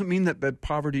it. It doesn't mean that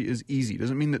poverty is easy. It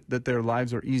doesn't mean that their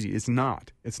lives are easy. It's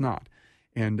not. It's not.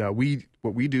 And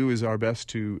what we do is our best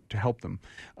to help them,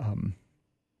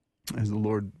 as the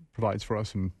Lord provides for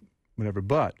us and whatever.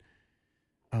 But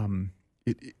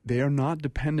they are not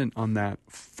dependent on that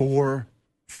for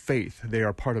faith. They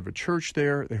are part of a church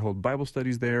there. They hold Bible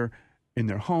studies there in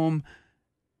their home.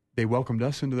 They welcomed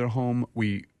us into their home.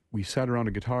 We sat around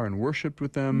a guitar and worshiped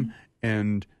with them,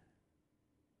 and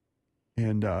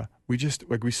we just,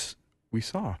 like we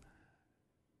saw,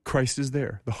 Christ is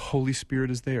there. The Holy Spirit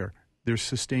is there. There's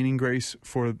sustaining grace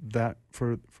for that,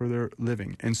 for their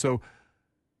living. And so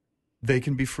they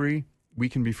can be free. We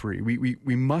can be free.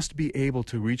 We must be able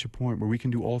to reach a point where we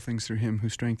can do all things through Him who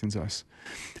strengthens us.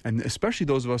 And especially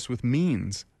those of us with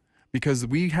means, because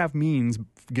we have means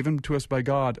given to us by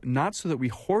God, not so that we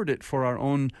hoard it for our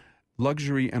own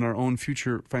luxury and our own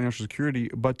future financial security,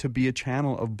 but to be a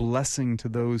channel of blessing to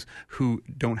those who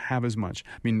don't have as much.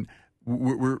 I mean,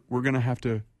 we're going to have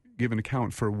to give an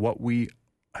account for what we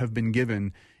have been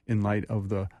given in light of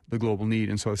the global need.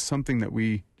 And so it's something that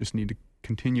we just need to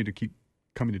continue to keep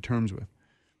coming to terms with.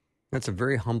 That's a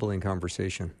very humbling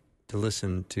conversation to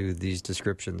listen to these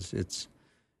descriptions. It's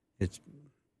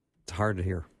hard to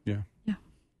hear. Yeah.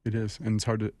 It is, and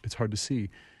it's hard to see.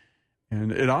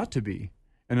 And it ought to be.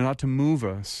 And it ought to move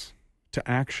us to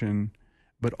action,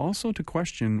 but also to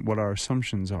question what our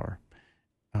assumptions are.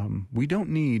 We don't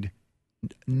need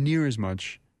near as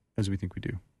much as we think we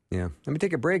do. Yeah. Let me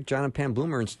take a break. John and Pam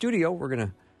Bloom are in studio. We're going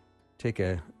to take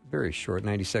a very short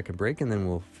 90-second break, and then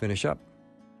we'll finish up.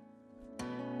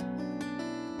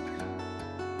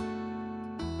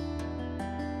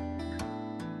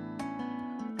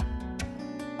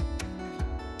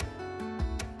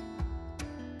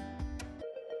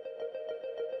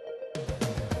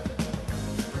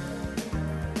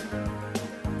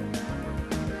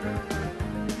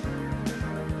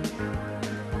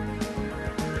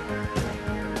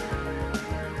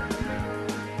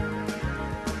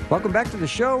 Welcome back to the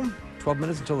show. 12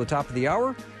 minutes until the top of the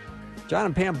hour. John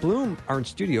and Pam Bloom are in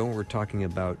studio. We're talking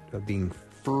about being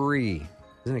free.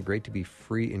 Isn't it great to be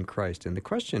free in Christ? And the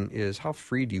question is, how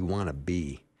free do you want to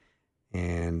be?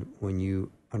 And when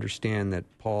you understand that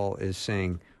Paul is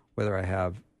saying, whether I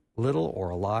have little or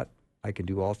a lot, I can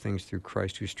do all things through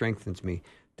Christ who strengthens me,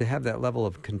 to have that level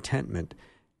of contentment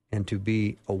and to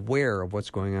be aware of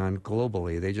what's going on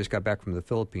globally. They just got back from the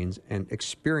Philippines and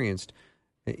experienced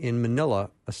in Manila,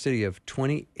 a city of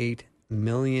 28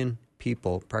 million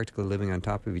people practically living on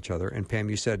top of each other. And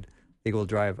Pam, you said they will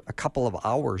drive a couple of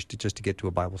hours to get to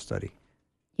a Bible study.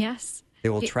 Yes. They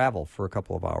will travel for a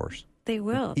couple of hours. They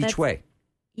will. Each way.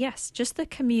 Yes, just the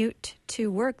commute to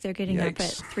work. They're getting up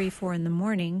at 3, 4 in the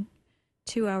morning,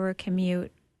 2-hour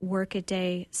commute, work a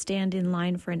day, stand in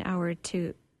line for an hour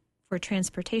for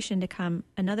transportation to come,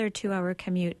 another 2-hour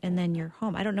commute, and then you're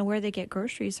home. I don't know where they get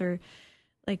groceries, or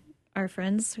like our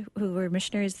friends who were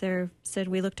missionaries there said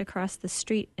we looked across the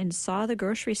street and saw the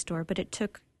grocery store, but it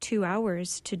took 2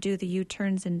 hours to do the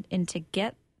U-turns and to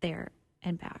get there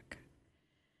and back.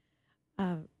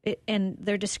 And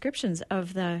their descriptions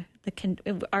of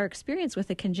our experience with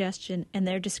the congestion and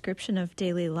their description of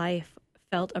daily life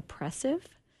felt oppressive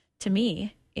to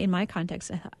me in my context.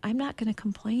 I thought, I'm not going to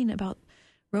complain about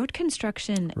road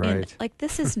construction. Right. And like,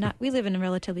 this is not, we live in a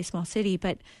relatively small city,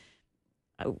 but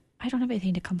I don't have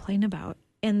anything to complain about.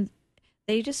 And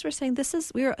they just were saying,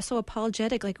 we were so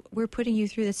apologetic, like, we're putting you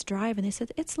through this drive. And they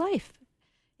said, it's life.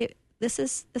 This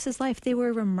is life. They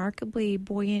were remarkably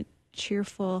buoyant,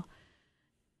 cheerful,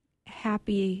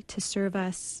 happy to serve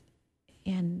us.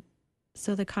 And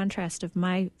so the contrast of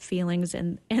my feelings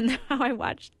and how I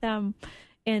watched them,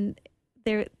 and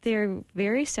they're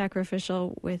very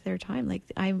sacrificial with their time. Like,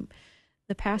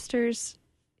 the pastors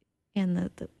and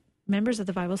the members of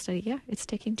the Bible study. Yeah, it's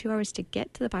taking 2 hours to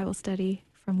get to the Bible study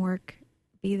from work,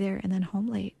 be there, and then home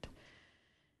late.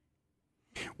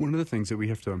 One of the things that we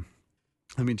have to,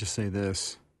 let me just say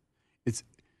this, it's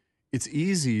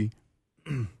easy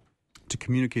to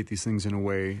communicate these things in a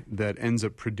way that ends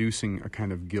up producing a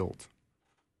kind of guilt.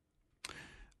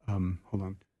 Hold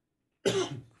on.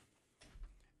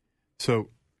 So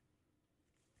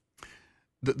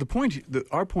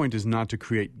our point is not to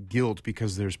create guilt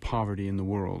because there's poverty in the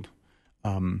world.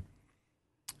 But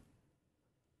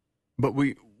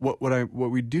what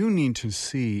we do need to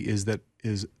see is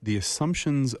the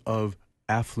assumptions of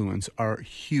affluence are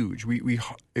huge.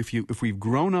 If we've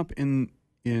grown up in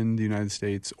the United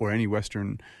States or any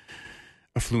Western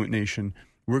affluent nation,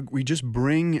 we just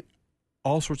bring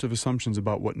all sorts of assumptions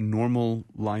about what normal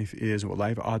life is, what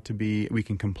life ought to be. We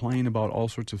can complain about all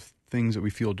sorts of things that we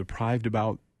feel deprived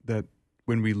about, that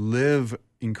when we live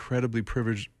incredibly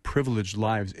privileged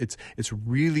lives, it's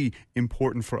really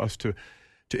important for us to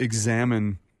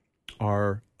examine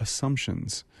our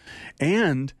assumptions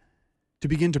and to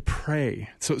begin to pray.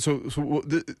 So what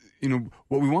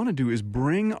we want to do is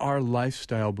bring our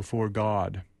lifestyle before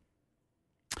God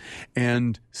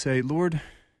and say, Lord,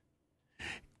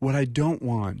 what I don't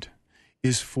want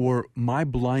is for my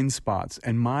blind spots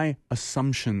and my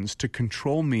assumptions to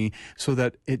control me so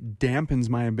that it dampens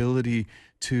my ability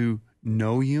to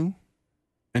know you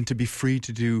and to be free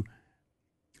to do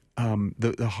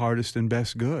the hardest and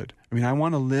best good. I mean, I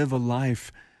want to live a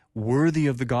life worthy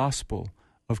of the gospel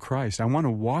of Christ. I want to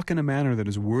walk in a manner that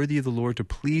is worthy of the Lord, to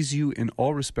please you in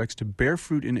all respects, to bear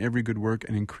fruit in every good work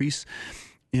and increase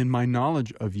in my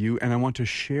knowledge of you. And I want to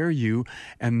share you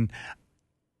and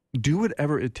do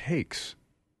whatever it takes,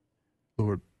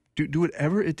 Lord. Do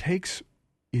whatever it takes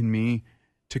in me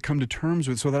to come to terms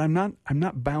with, so that I'm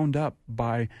not bound up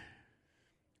by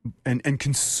and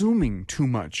consuming too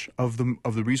much of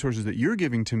the resources that you're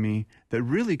giving to me that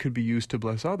really could be used to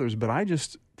bless others. But I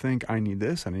just think I need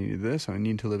this, and I need this, and I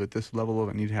need to live at this level,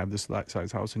 I need to have this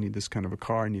size house, I need this kind of a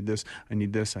car, I need this, I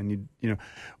need this, I need,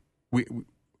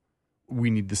 we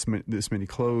need this many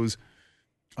clothes.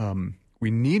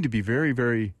 We need to be very,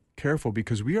 very careful,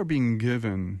 because we are being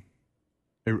given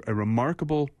a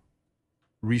remarkable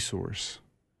resource.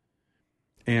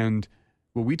 And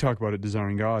what we talk about at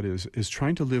Desiring God is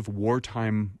trying to live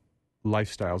wartime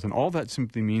lifestyles. And all that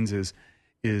simply means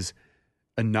is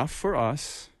enough for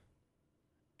us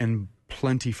and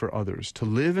plenty for others. To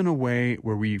live in a way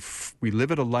where we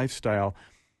live at a lifestyle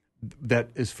that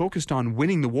is focused on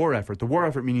winning the war effort. The war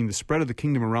effort meaning the spread of the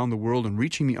kingdom around the world and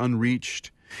reaching the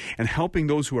unreached and helping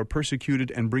those who are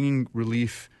persecuted and bringing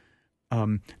relief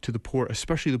to the poor,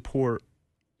 especially the poor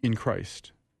in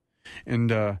Christ.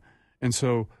 And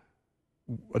so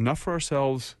enough for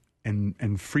ourselves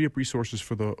and free up resources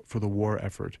for the war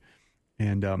effort,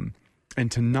 and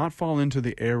to not fall into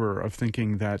the error of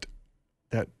thinking that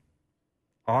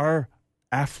our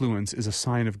affluence is a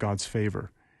sign of God's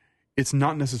favor. It's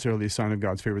not necessarily a sign of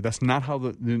God's favor. That's not how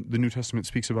the New Testament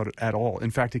speaks about it at all.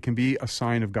 In fact, it can be a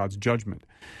sign of God's judgment.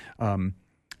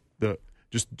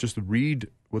 Just read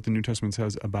what the New Testament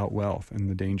says about wealth and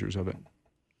the dangers of it.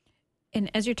 And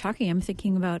as you're talking, I'm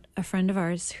thinking about a friend of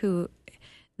ours who,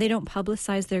 they don't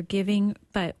publicize their giving,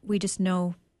 but we just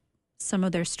know some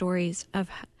of their stories of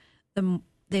them.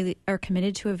 They are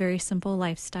committed to a very simple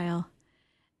lifestyle.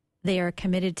 They are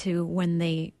committed to, when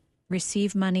they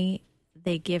receive money,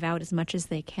 they give out as much as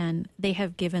they can. They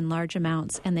have given large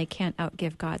amounts, and they can't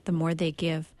outgive God. The more they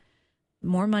give,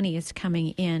 more money is coming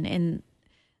in. And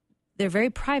they're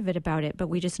very private about it, but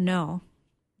we just know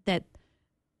that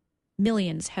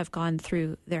millions have gone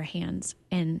through their hands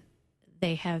and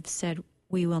they have said,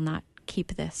 we will not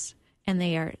keep this. And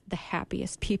they are the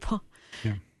happiest people.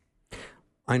 Yeah.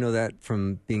 I know that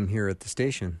from being here at the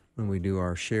station when we do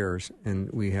our shares, and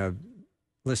we have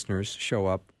listeners show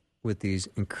up with these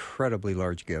incredibly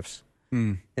large gifts.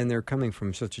 And they're coming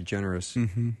from such a generous,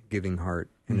 giving heart,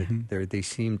 and they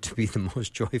seem to be the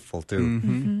most joyful, too.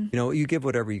 You know, you give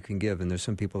whatever you can give, and there's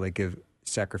some people that give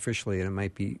sacrificially, and it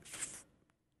might be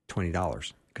 $20,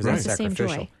 because that's the same sacrificial.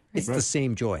 joy, right? It's the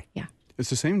same joy. Yeah. It's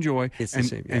the same joy. It's the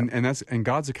same, yeah. And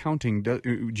God's accounting.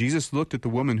 Jesus looked at the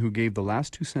woman who gave the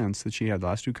last 2 cents that she had, the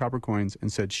last 2 copper coins,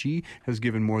 and said she has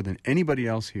given more than anybody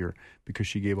else here because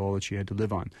she gave all that she had to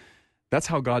live on. That's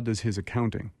how God does his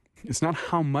accounting. It's not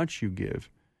how much you give.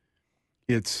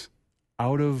 It's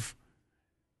out of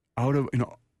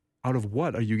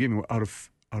what are you giving? Out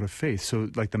of faith. So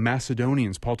like the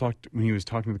Macedonians, Paul talked when he was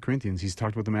talking to the Corinthians, he's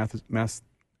talked about the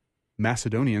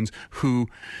Macedonians who,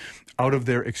 out of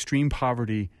their extreme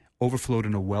poverty, overflowed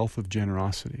in a wealth of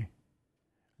generosity.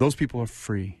 Those people are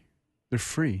free. They're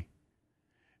free.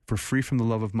 If we're free from the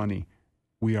love of money,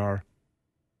 we are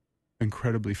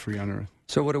incredibly free on earth.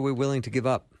 So what are we willing to give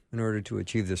up in order to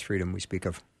achieve this freedom we speak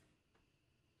of?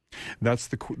 That's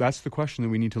the question that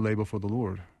we need to lay before the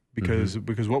Lord. Because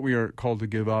what we are called to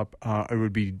give up, it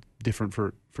would be different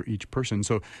for each person.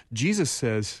 So Jesus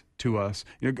says to us,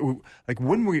 like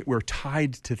when we're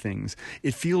tied to things,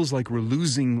 it feels like we're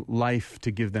losing life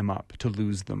to give them up, to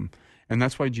lose them. And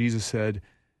that's why Jesus said,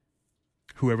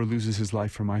 whoever loses his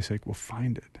life for my sake will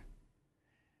find it.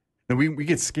 Now we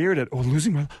get scared at,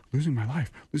 losing my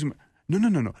life.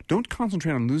 No. Don't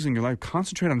concentrate on losing your life.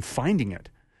 Concentrate on finding it.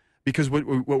 Because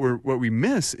what we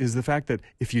miss is the fact that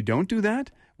if you don't do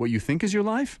that, what you think is your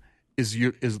life is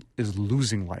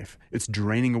losing life. It's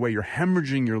draining away. You're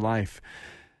hemorrhaging your life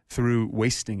through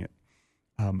wasting it.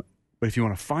 But if you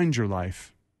want to find your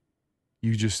life,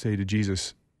 you just say to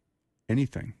Jesus,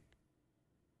 anything,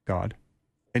 God,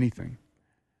 anything,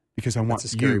 because I want That's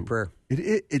a scary you. prayer.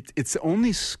 It's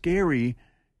only scary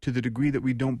to the degree that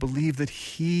we don't believe that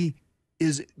He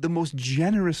is the most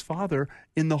generous Father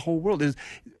in the whole world.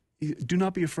 Do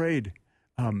not be afraid,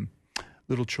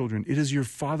 little children. It is your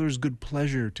Father's good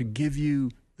pleasure to give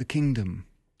you the kingdom.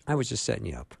 I was just setting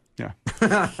you up. Yeah.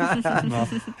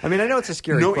 I mean, I know it's a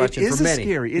scary question for many.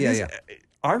 Scary. It is.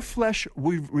 Our flesh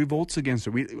revolts against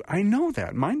it. I know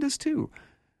that. Mine does too.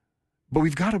 But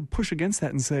we've got to push against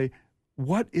that and say,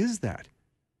 what is that?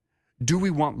 Do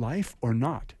we want life or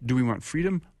not? Do we want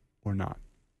freedom or not?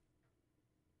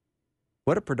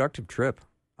 What a productive trip.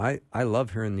 I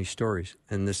love hearing these stories.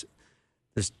 And this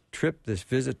trip, this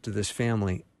visit to this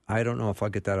family, I don't know if I'll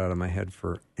get that out of my head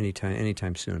for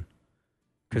anytime soon.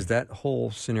 Because that whole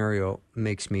scenario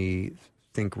makes me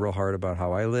think real hard about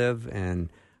how I live and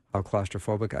how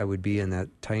claustrophobic I would be in that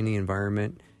tiny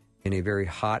environment, in a very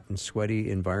hot and sweaty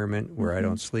environment where I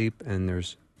don't sleep, and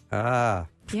there's, Yeah,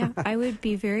 I would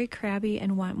be very crabby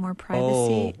and want more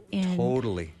privacy. And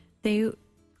totally.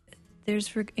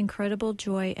 There's incredible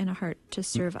joy and a heart to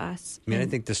serve us. I mean, I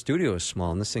think the studio is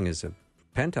small, and this thing is a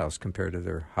penthouse compared to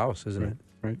their house, isn't it?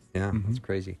 Right. Yeah, That's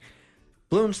crazy.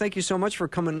 Blooms, thank you so much for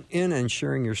coming in and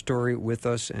sharing your story with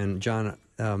us. And John,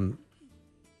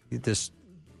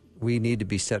 we need to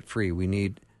be set free. We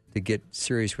need to get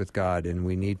serious with God, and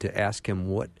we need to ask Him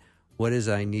what is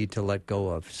I need to let go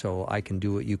of so I can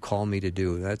do what you call me to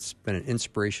do. That's been an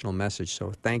inspirational message,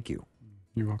 so thank you.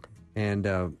 You're welcome.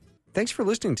 And thanks for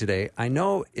listening today. I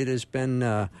know it has been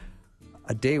a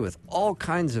day with all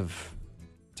kinds of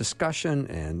discussion,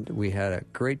 and we had a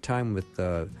great time with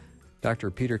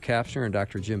Dr. Peter Kapsner and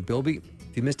Dr. Jim Bilby.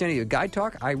 If you missed any of the Guide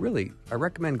Talk, I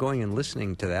recommend going and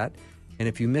listening to that. And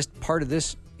if you missed part of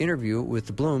this interview with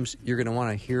the Blooms, you're going to want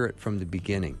to hear it from the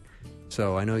beginning.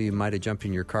 So I know you might have jumped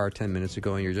in your car 10 minutes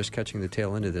ago and you're just catching the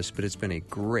tail end of this, but it's been a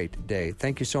great day.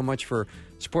 Thank you so much for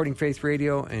supporting Faith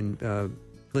Radio and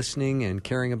listening and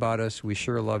caring about us. We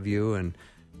sure love you, and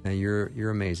you're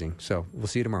amazing. So we'll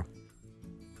see you tomorrow.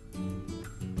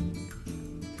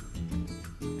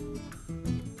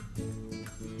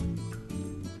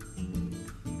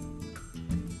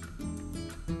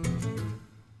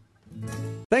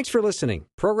 Thanks for listening.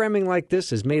 Programming like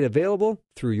this is made available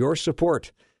through your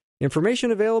support.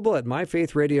 Information available at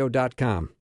myfaithradio.com.